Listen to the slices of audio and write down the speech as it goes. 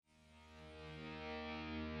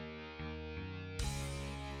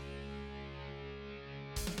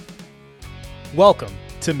Welcome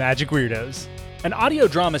to Magic Weirdos, an audio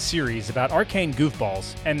drama series about arcane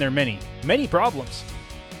goofballs and their many, many problems.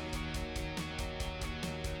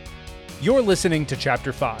 You're listening to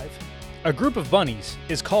Chapter 5. A group of bunnies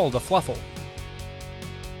is called a Fluffle.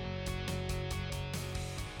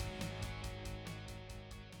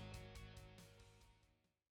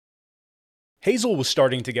 Hazel was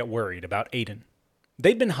starting to get worried about Aiden.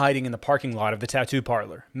 They'd been hiding in the parking lot of the tattoo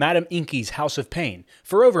parlor, Madame Inky's House of Pain,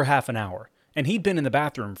 for over half an hour, and he'd been in the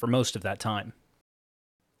bathroom for most of that time.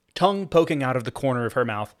 Tongue poking out of the corner of her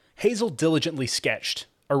mouth, Hazel diligently sketched,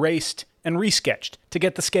 erased, and resketched to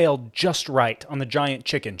get the scale just right on the giant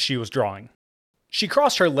chicken she was drawing. She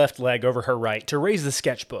crossed her left leg over her right to raise the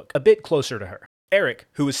sketchbook a bit closer to her. Eric,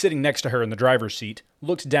 who was sitting next to her in the driver's seat,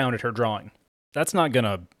 looked down at her drawing. "That's not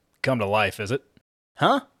gonna come to life, is it?"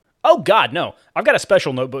 "Huh? Oh God, no. I've got a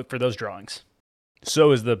special notebook for those drawings."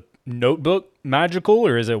 "So is the notebook magical,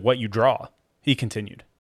 or is it what you draw?" he continued.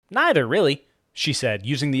 "Neither, really," she said,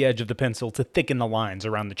 using the edge of the pencil to thicken the lines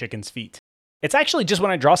around the chicken's feet. "It's actually just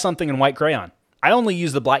when I draw something in white crayon. I only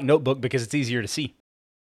use the black notebook because it's easier to see."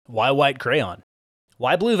 "Why white crayon?"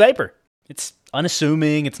 "Why blue vapor? It's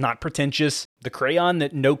unassuming, it's not pretentious. The crayon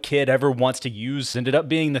that no kid ever wants to use ended up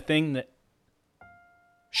being the thing that..."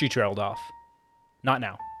 She trailed off. Not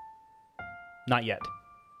now. Not yet.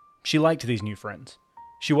 She liked these new friends.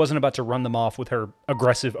 She wasn't about to run them off with her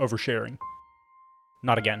aggressive oversharing.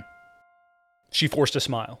 Not again. She forced a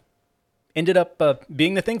smile. Ended up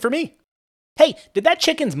being the thing for me. "Hey, did that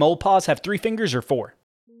chicken's mole paws have 3 fingers or 4?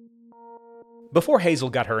 Before Hazel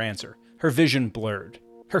got her answer, her vision blurred.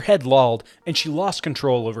 Her head lolled, and she lost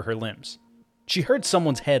control over her limbs. She heard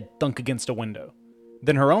someone's head thunk against a window.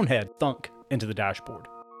 Then her own head thunk into the dashboard.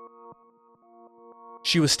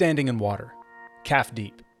 She was standing in water, calf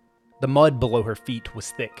deep. The mud below her feet was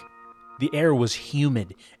thick. The air was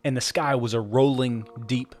humid, and the sky was a rolling,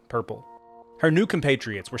 deep purple. Her new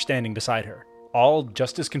compatriots were standing beside her, all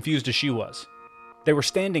just as confused as she was. They were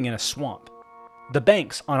standing in a swamp. The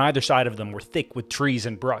banks on either side of them were thick with trees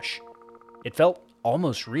and brush. It felt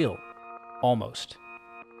almost real. Almost.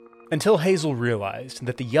 Until Hazel realized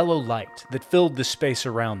that the yellow light that filled the space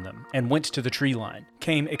around them and went to the tree line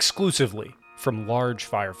came exclusively from large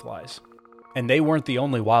fireflies. And they weren't the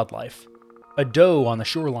only wildlife. A doe on the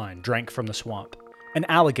shoreline drank from the swamp. An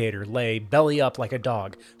alligator lay belly up like a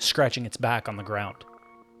dog, scratching its back on the ground.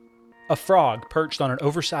 A frog perched on an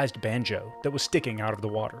oversized banjo that was sticking out of the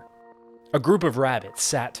water. A group of rabbits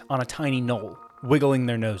sat on a tiny knoll, wiggling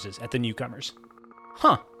their noses at the newcomers.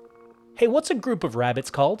 "Huh. Hey, what's a group of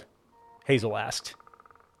rabbits called?" Hazel asked.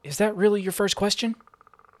 "Is that really your first question?"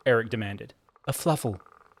 Eric demanded. "A fluffle,"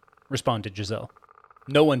 responded Giselle.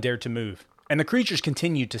 No one dared to move, and the creatures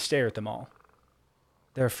continued to stare at them all.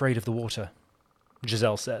 "They're afraid of the water,"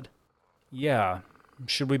 Giselle said. "Yeah,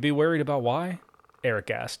 should we be worried about why?"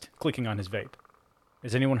 Eric asked, clicking on his vape.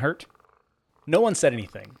 "Is anyone hurt?" No one said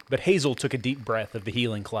anything, but Hazel took a deep breath of the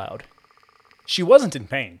healing cloud. She wasn't in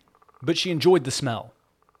pain, but she enjoyed the smell.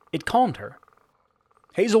 It calmed her.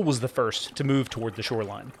 Hazel was the first to move toward the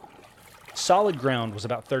shoreline. Solid ground was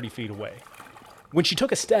about 30 feet away. When she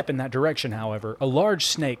took a step in that direction, however, a large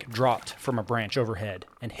snake dropped from a branch overhead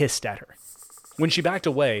and hissed at her. When she backed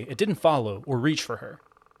away, it didn't follow or reach for her.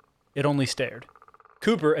 It only stared.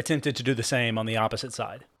 Cooper attempted to do the same on the opposite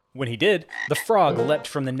side. When he did, the frog leapt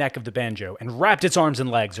from the neck of the banjo and wrapped its arms and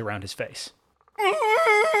legs around his face.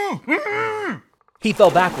 He fell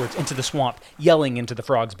backwards into the swamp, yelling into the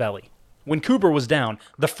frog's belly. When Cooper was down,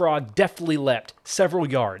 the frog deftly leapt several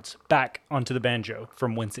yards back onto the banjo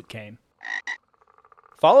from whence it came.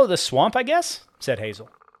 "Follow the swamp, I guess?" said Hazel.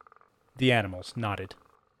 The animals nodded.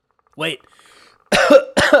 "Wait.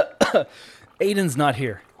 Aiden's not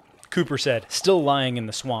here," Cooper said, still lying in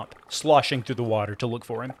the swamp, sloshing through the water to look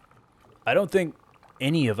for him. "I don't think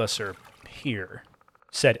any of us are here,"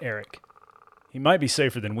 said Eric. "He might be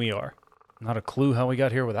safer than we are. Not a clue how we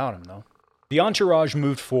got here without him, though." The entourage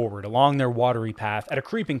moved forward along their watery path at a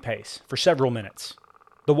creeping pace for several minutes.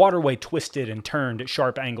 The waterway twisted and turned at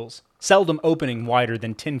sharp angles, seldom opening wider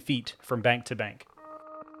than 10 feet from bank to bank.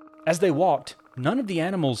 As they walked, none of the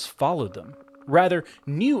animals followed them. Rather,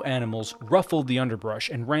 new animals ruffled the underbrush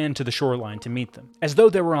and ran to the shoreline to meet them, as though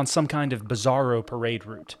they were on some kind of bizarro parade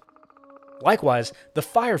route. Likewise, the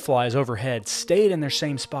fireflies overhead stayed in their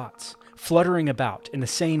same spots, fluttering about in the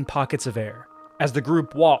same pockets of air. As the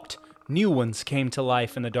group walked, new ones came to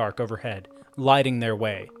life in the dark overhead, lighting their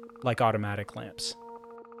way like automatic lamps.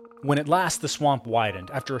 When at last the swamp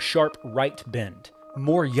widened after a sharp right bend,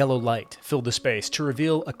 more yellow light filled the space to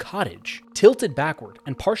reveal a cottage tilted backward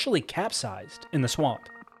and partially capsized in the swamp.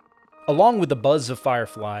 Along with the buzz of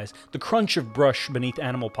fireflies, the crunch of brush beneath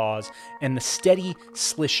animal paws, and the steady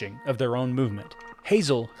slishing of their own movement,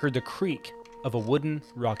 Hazel heard the creak of a wooden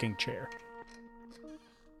rocking chair.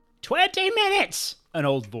 20 minutes, an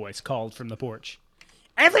old voice called from the porch.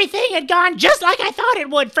 Everything had gone just like I thought it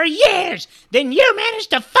would for years. Then you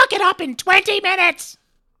managed to fuck it up in 20 minutes.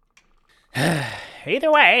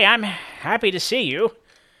 Either way, I'm happy to see you.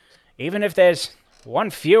 Even if there's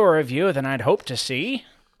one fewer of you than I'd hoped to see.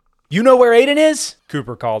 You know where Aiden is?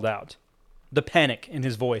 Cooper called out. The panic in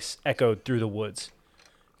his voice echoed through the woods.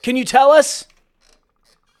 Can you tell us?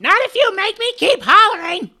 Not if you make me keep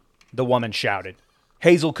hollering, the woman shouted.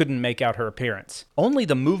 Hazel couldn't make out her appearance, only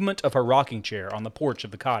the movement of her rocking chair on the porch of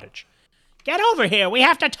the cottage. Get over here, we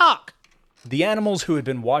have to talk. The animals who had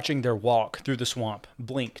been watching their walk through the swamp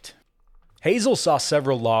blinked. Hazel saw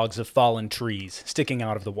several logs of fallen trees sticking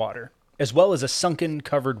out of the water, as well as a sunken,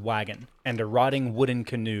 covered wagon and a rotting wooden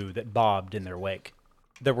canoe that bobbed in their wake.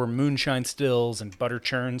 There were moonshine stills and butter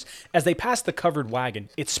churns. As they passed the covered wagon,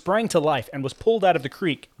 it sprang to life and was pulled out of the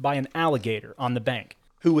creek by an alligator on the bank,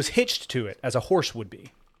 who was hitched to it as a horse would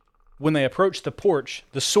be. When they approached the porch,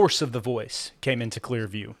 the source of the voice came into clear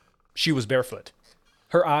view. She was barefoot.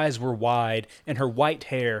 Her eyes were wide, and her white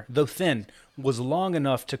hair, though thin, was long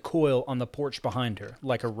enough to coil on the porch behind her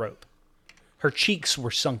like a rope. Her cheeks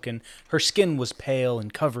were sunken, her skin was pale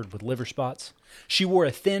and covered with liver spots. She wore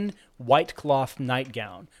a thin, white cloth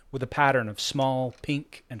nightgown with a pattern of small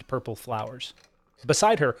pink and purple flowers.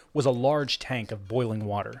 Beside her was a large tank of boiling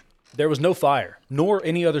water. There was no fire, nor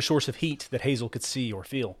any other source of heat that Hazel could see or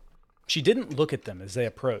feel. She didn't look at them as they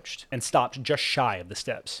approached and stopped just shy of the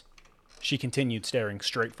steps. She continued staring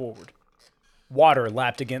straight forward. Water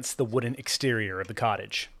lapped against the wooden exterior of the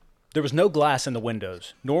cottage. There was no glass in the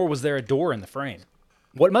windows, nor was there a door in the frame.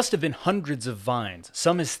 What must have been hundreds of vines,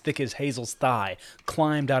 some as thick as Hazel's thigh,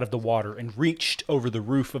 climbed out of the water and reached over the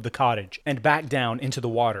roof of the cottage and back down into the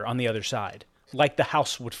water on the other side, like the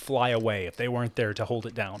house would fly away if they weren't there to hold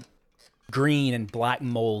it down. Green and black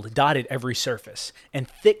mold dotted every surface, and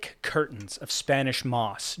thick curtains of Spanish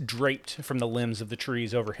moss draped from the limbs of the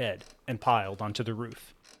trees overhead and piled onto the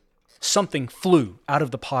roof. Something flew out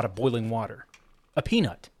of the pot of boiling water. A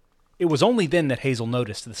peanut. It was only then that Hazel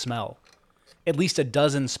noticed the smell. At least a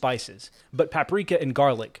dozen spices, but paprika and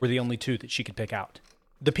garlic were the only two that she could pick out.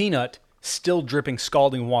 The peanut, still dripping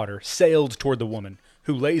scalding water, sailed toward the woman,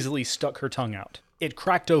 who lazily stuck her tongue out. It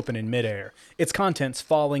cracked open in midair, its contents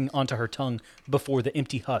falling onto her tongue before the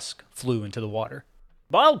empty husk flew into the water.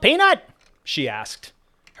 Boiled peanut? She asked.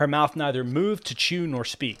 Her mouth neither moved to chew nor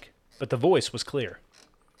speak, but the voice was clear.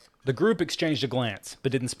 The group exchanged a glance,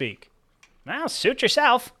 but didn't speak. Well, suit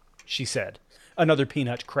yourself, she said, another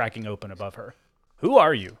peanut cracking open above her. Who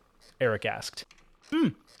are you? Eric asked.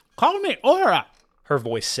 Call me Aura, her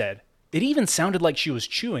voice said. It even sounded like she was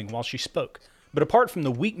chewing while she spoke. But apart from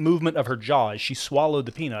the weak movement of her jaw as she swallowed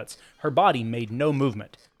the peanuts, her body made no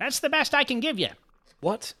movement. That's the best I can give you.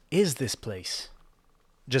 What is this place?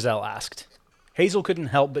 Giselle asked. Hazel couldn't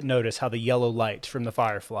help but notice how the yellow light from the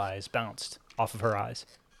fireflies bounced off of her eyes.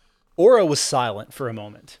 Aura was silent for a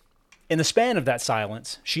moment. In the span of that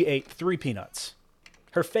silence, she ate 3 peanuts.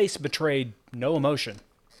 Her face betrayed no emotion.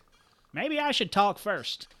 Maybe I should talk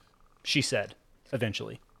first, she said,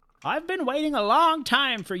 eventually. I've been waiting a long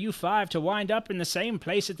time for you 5 to wind up in the same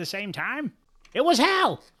place at the same time. It was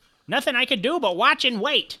hell. Nothing I could do but watch and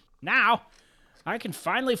wait. Now, I can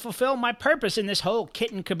finally fulfill my purpose in this whole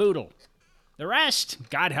kit and caboodle. The rest,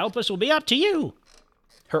 God help us, will be up to you.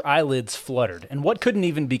 Her eyelids fluttered, and what couldn't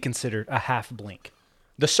even be considered a half blink.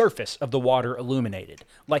 The surface of the water illuminated,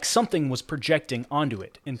 like something was projecting onto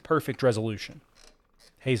it in perfect resolution.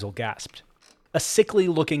 Hazel gasped. A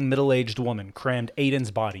sickly-looking middle-aged woman crammed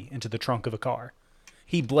Aiden's body into the trunk of a car.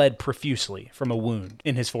 He bled profusely from a wound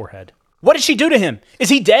in his forehead. What did she do to him? Is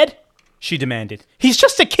he dead? She demanded. He's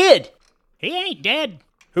just a kid! He ain't dead.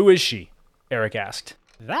 Who is she? Eric asked.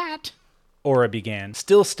 That, Aura began,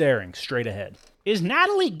 still staring straight ahead. Is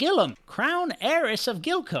Natalie Gillum, crown heiress of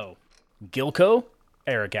Gilco. Gilco?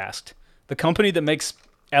 Eric asked. The company that makes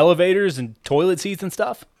elevators and toilet seats and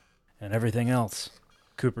stuff? And everything else,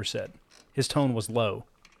 Cooper said. His tone was low.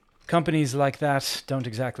 Companies like that don't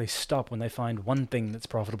exactly stop when they find one thing that's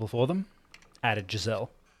profitable for them, added Giselle.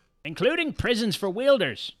 Including prisons for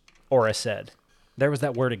wielders, Aura said. There was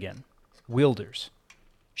that word again. Wielders.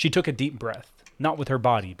 She took a deep breath, not with her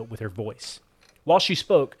body, but with her voice. While she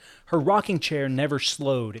spoke, her rocking chair never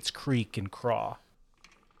slowed its creak and craw.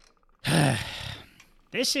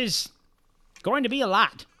 This is going to be a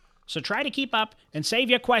lot, so try to keep up and save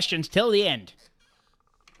your questions till the end.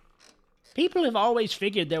 People have always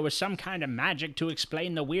figured there was some kind of magic to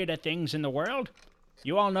explain the weirder things in the world.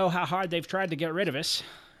 You all know how hard they've tried to get rid of us,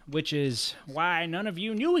 which is why none of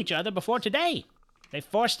you knew each other before today. They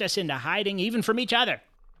forced us into hiding even from each other.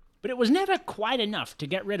 But it was never quite enough to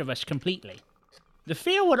get rid of us completely. The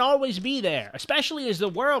fear would always be there, especially as the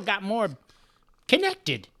world got more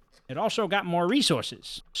connected. It also got more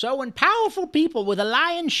resources. So when powerful people with a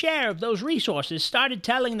lion's share of those resources started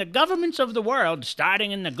telling the governments of the world,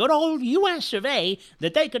 starting in the good old US of A,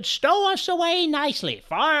 that they could stow us away nicely,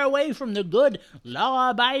 far away from the good,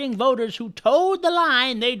 law-abiding voters who towed the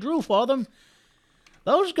line they drew for them,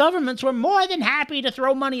 those governments were more than happy to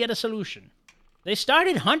throw money at a solution. They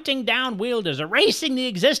started hunting down wielders, erasing the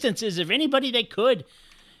existences of anybody they could,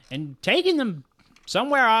 and taking them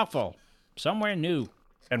somewhere awful, somewhere new.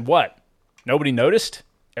 And what? Nobody noticed?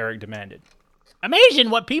 Eric demanded. Amazing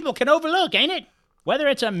what people can overlook, ain't it? Whether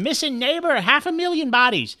it's a missing neighbor or 500,000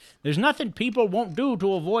 bodies, there's nothing people won't do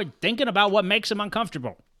to avoid thinking about what makes them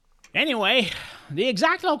uncomfortable. Anyway, the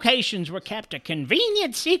exact locations were kept a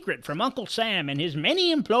convenient secret from Uncle Sam and his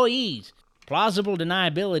many employees. Plausible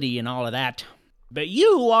deniability and all of that. But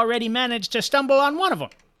you already managed to stumble on one of them.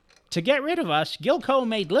 To get rid of us, Gilco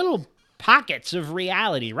made little pockets of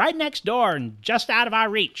reality right next door and just out of our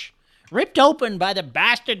reach. Ripped open by the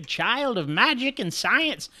bastard child of magic and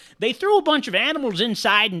science, they threw a bunch of animals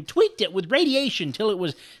inside and tweaked it with radiation till it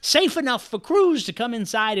was safe enough for crews to come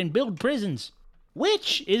inside and build prisons.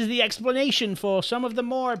 Which is the explanation for some of the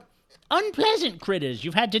more unpleasant critters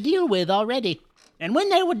you've had to deal with already. And when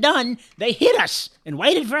they were done, they hit us and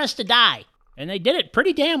waited for us to die. And they did it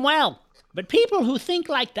pretty damn well. But people who think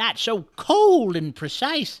like that, so cold and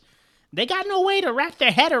precise, they got no way to wrap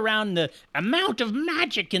their head around the amount of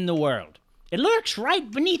magic in the world. It lurks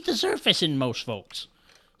right beneath the surface in most folks.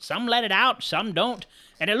 Some let it out, some don't,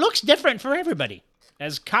 and it looks different for everybody.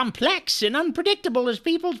 As complex and unpredictable as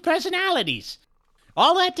people's personalities.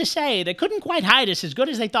 All that to say, they couldn't quite hide us as good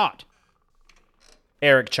as they thought.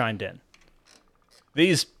 Eric chimed in.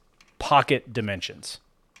 These pocket dimensions.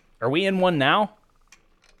 Are we in one now?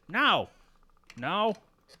 No.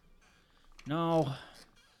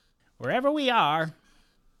 Wherever we are,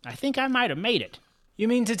 I think I might have made it. You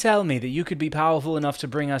mean to tell me that you could be powerful enough to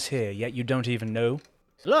bring us here, yet you don't even know?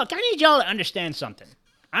 Look, I need y'all to understand something.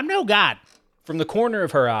 I'm no god. From the corner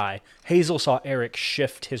of her eye, Hazel saw Eric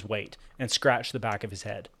shift his weight and scratch the back of his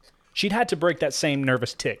head. She'd had to break that same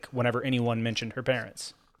nervous tick whenever anyone mentioned her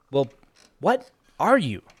parents. Well, what are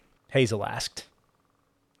you? Hazel asked.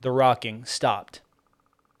 The rocking stopped.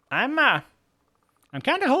 I'm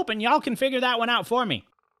kind of hoping y'all can figure that one out for me.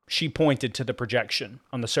 She pointed to the projection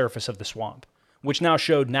on the surface of the swamp, which now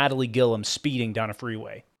showed Natalie Gillum speeding down a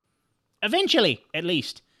freeway. Eventually, at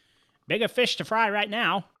least. Bigger fish to fry right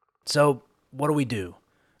now. So, what do we do?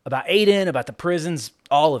 About Aiden, about the prisons,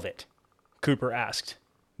 all of it? Cooper asked.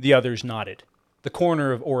 The others nodded. The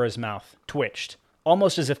corner of Aura's mouth twitched,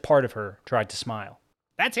 almost as if part of her tried to smile.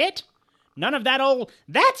 That's it? None of that old,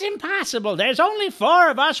 that's impossible, there's only 4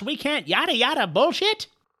 of us, we can't yada yada bullshit?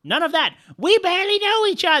 None of that. We barely know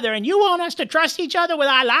each other, and you want us to trust each other with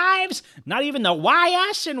our lives? Not even the why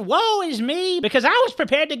us and woe is me, because I was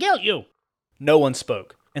prepared to guilt you. No one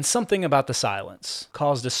spoke, and something about the silence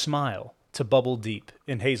caused a smile to bubble deep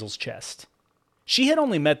in Hazel's chest. She had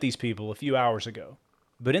only met these people a few hours ago,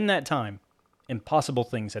 but in that time, impossible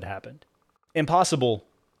things had happened. Impossible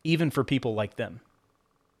even for people like them.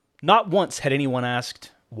 Not once had anyone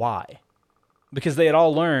asked why, because they had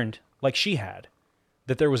all learned, like she had,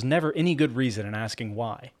 that there was never any good reason in asking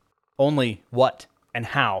why. Only what and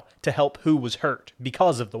how to help who was hurt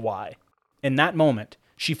because of the why. In that moment,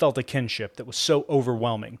 she felt a kinship that was so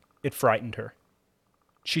overwhelming, it frightened her.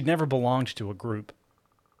 She'd never belonged to a group,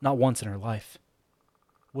 not once in her life.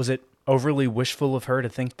 Was it overly wishful of her to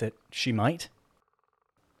think that she might?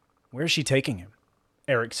 Where is she taking him?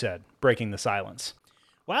 Eric said, breaking the silence.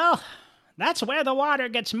 Well, that's where the water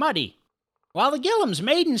gets muddy. While the Gillums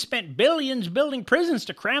maidens spent billions building prisons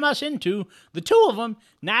to cram us into, the 2 of them,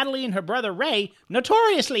 Natalie and her brother Ray,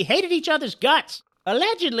 notoriously hated each other's guts.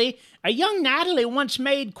 Allegedly, a young Natalie once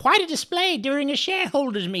made quite a display during a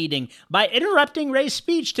shareholders meeting by interrupting Ray's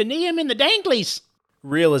speech to knee him in the danglies.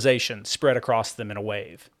 Realization spread across them in a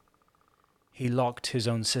wave. He locked his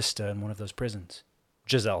own sister in one of those prisons,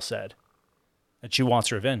 Giselle said. And she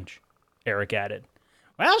wants revenge, Eric added.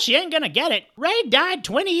 Well, she ain't gonna get it. Ray died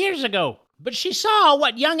 20 years ago, but she saw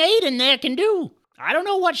what young Aiden there can do. I don't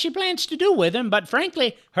know what she plans to do with him, but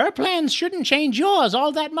frankly, her plans shouldn't change yours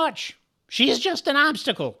all that much. She's just an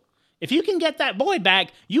obstacle. If you can get that boy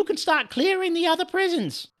back, you can start clearing the other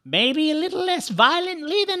prisons. Maybe a little less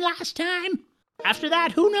violently than last time. After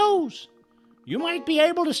that, who knows? You might be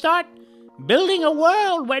able to start building a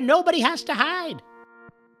world where nobody has to hide.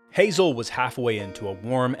 Hazel was halfway into a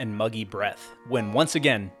warm and muggy breath when once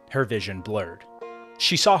again her vision blurred.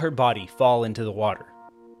 She saw her body fall into the water,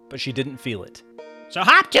 but she didn't feel it. So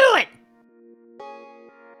hop to it!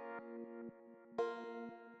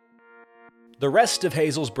 The rest of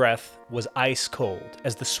Hazel's breath was ice cold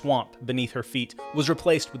as the swamp beneath her feet was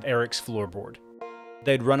replaced with Eric's floorboard.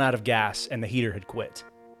 They'd run out of gas and the heater had quit.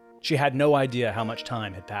 She had no idea how much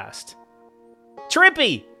time had passed.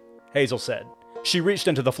 "Trippy!" Hazel said. She reached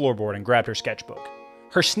into the floorboard and grabbed her sketchbook.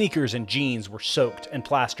 Her sneakers and jeans were soaked and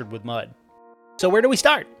plastered with mud. "So where do we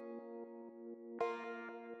start?"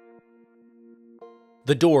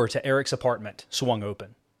 The door to Eric's apartment swung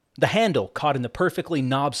open. The handle caught in the perfectly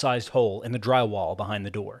knob-sized hole in the drywall behind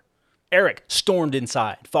the door. Eric stormed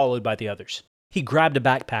inside, followed by the others. He grabbed a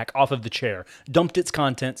backpack off of the chair, dumped its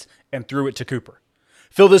contents, and threw it to Cooper.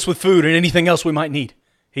 "Fill this with food and anything else we might need,"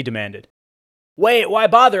 he demanded. "Wait, why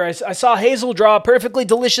bother? I saw Hazel draw a perfectly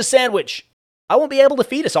delicious sandwich." "I won't be able to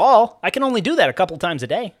feed us all. I can only do that a couple times a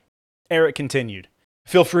day." Eric continued.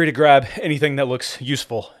 "Feel free to grab anything that looks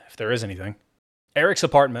useful, if there is anything." Eric's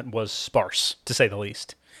apartment was sparse, to say the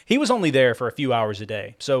least. He was only there for a few hours a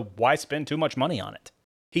day, so why spend too much money on it?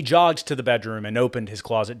 He jogged to the bedroom and opened his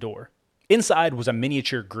closet door. Inside was a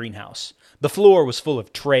miniature greenhouse. The floor was full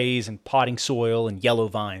of trays and potting soil and yellow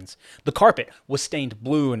vines. The carpet was stained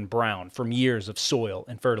blue and brown from years of soil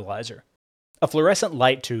and fertilizer. A fluorescent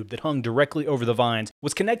light tube that hung directly over the vines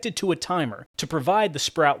was connected to a timer to provide the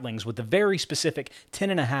sproutlings with the very specific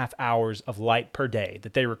 10.5 hours of light per day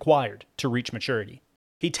that they required to reach maturity.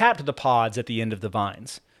 He tapped the pods at the end of the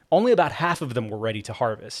vines. Only about half of them were ready to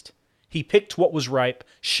harvest. He picked what was ripe,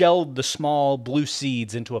 shelled the small blue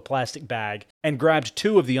seeds into a plastic bag, and grabbed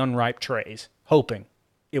 2 of the unripe trays, hoping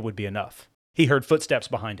it would be enough. He heard footsteps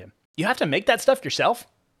behind him. "You have to make that stuff yourself?"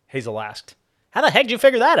 Hazel asked. "How the heck did you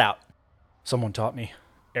figure that out?" "Someone taught me,"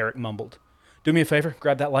 Eric mumbled. "Do me a favor,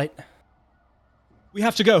 grab that light." "We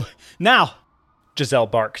have to go, now," Giselle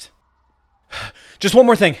barked. "Just one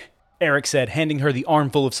more thing," Eric said, handing her the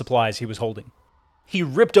armful of supplies he was holding. He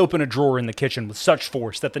ripped open a drawer in the kitchen with such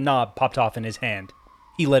force that the knob popped off in his hand.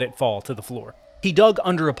 He let it fall to the floor. He dug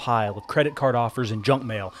under a pile of credit card offers and junk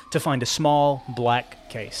mail to find a small, black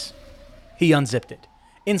case. He unzipped it.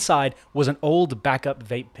 Inside was an old backup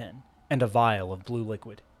vape pen and a vial of blue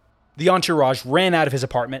liquid. The entourage ran out of his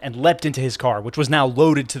apartment and leapt into his car, which was now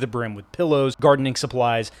loaded to the brim with pillows, gardening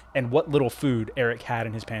supplies, and what little food Eric had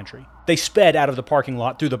in his pantry. They sped out of the parking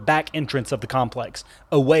lot through the back entrance of the complex,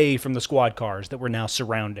 away from the squad cars that were now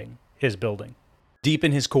surrounding his building. Deep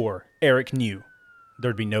in his core, Eric knew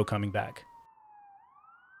there'd be no coming back.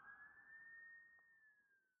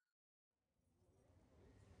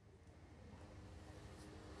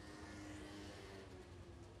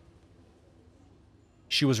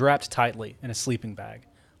 She was wrapped tightly in a sleeping bag,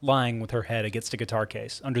 lying with her head against a guitar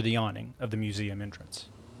case under the awning of the museum entrance.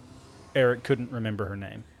 Eric couldn't remember her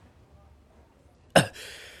name.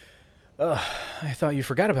 I thought you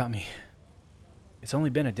forgot about me." "It's only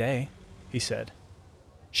been a day," he said.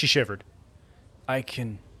 She shivered. I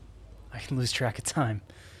can lose track of time.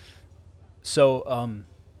 So,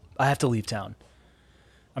 I have to leave town.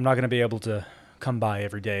 I'm not going to be able to come by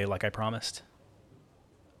every day like I promised."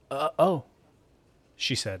 Oh,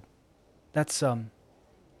 she said. That's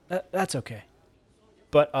okay.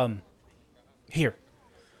 But, here.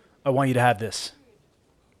 I want you to have this."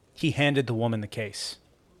 He handed the woman the case.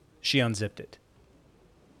 She unzipped it.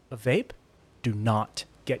 "A vape? Do not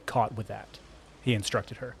get caught with that," he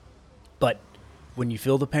instructed her. "But when you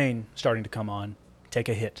feel the pain starting to come on, take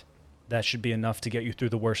a hit. That should be enough to get you through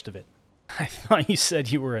the worst of it." "I thought you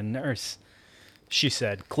said you were a nurse," she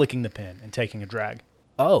said, clicking the pen and taking a drag.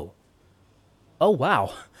 Oh,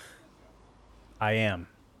 wow." "I am,"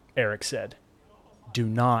 Eric said. "Do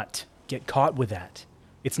not get caught with that.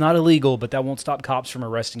 It's not illegal, but that won't stop cops from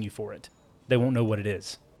arresting you for it. They won't know what it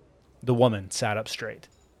is." The woman sat up straight.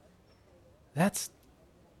 That's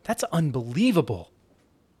unbelievable."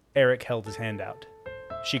 Eric held his hand out.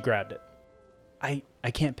 She grabbed it.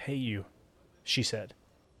 I can't pay you," she said.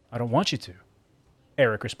 "I don't want you to,"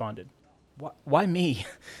 Eric responded. Why me?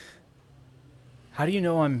 How do you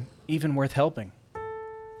know I'm even worth helping?"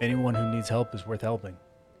 "Anyone who needs help is worth helping,"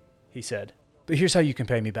 he said. "But here's how you can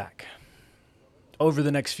pay me back. Over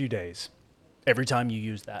the next few days, every time you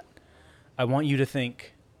use that, I want you to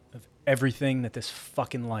think of everything that this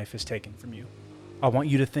fucking life has taken from you. I want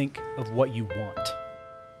you to think of what you want."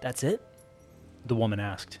 "That's it?" the woman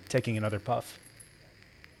asked, taking another puff.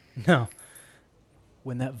 "No.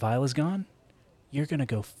 When that vial is gone, you're gonna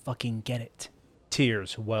go fucking get it.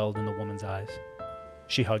 Tears welled in the woman's eyes.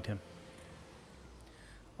 She hugged him.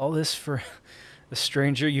 All this for the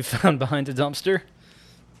stranger you found behind a dumpster?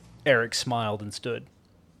 Eric smiled and stood.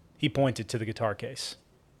 He pointed to the guitar case.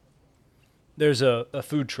 There's a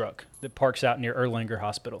food truck that parks out near Erlanger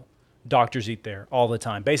Hospital. Doctors eat there all the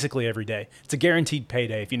time, basically every day. It's a guaranteed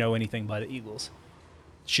payday if you know anything by the Eagles.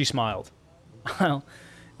 She smiled. I'll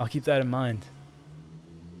keep that in mind.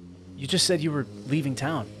 You just said you were leaving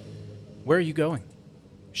town. Where are you going?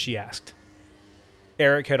 She asked.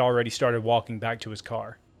 Eric had already started walking back to his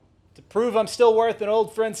car. To prove I'm still worth an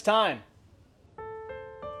old friend's time.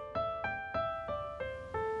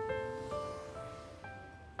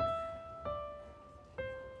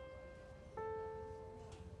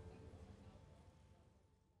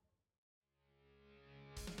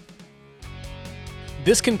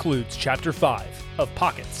 This concludes Chapter 5 of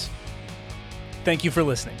Pockets. Thank you for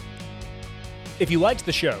listening. If you liked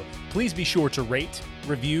the show, please be sure to rate,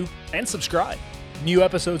 review, and subscribe. New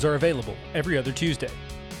episodes are available every other Tuesday.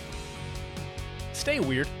 Stay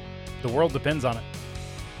weird. The world depends on it.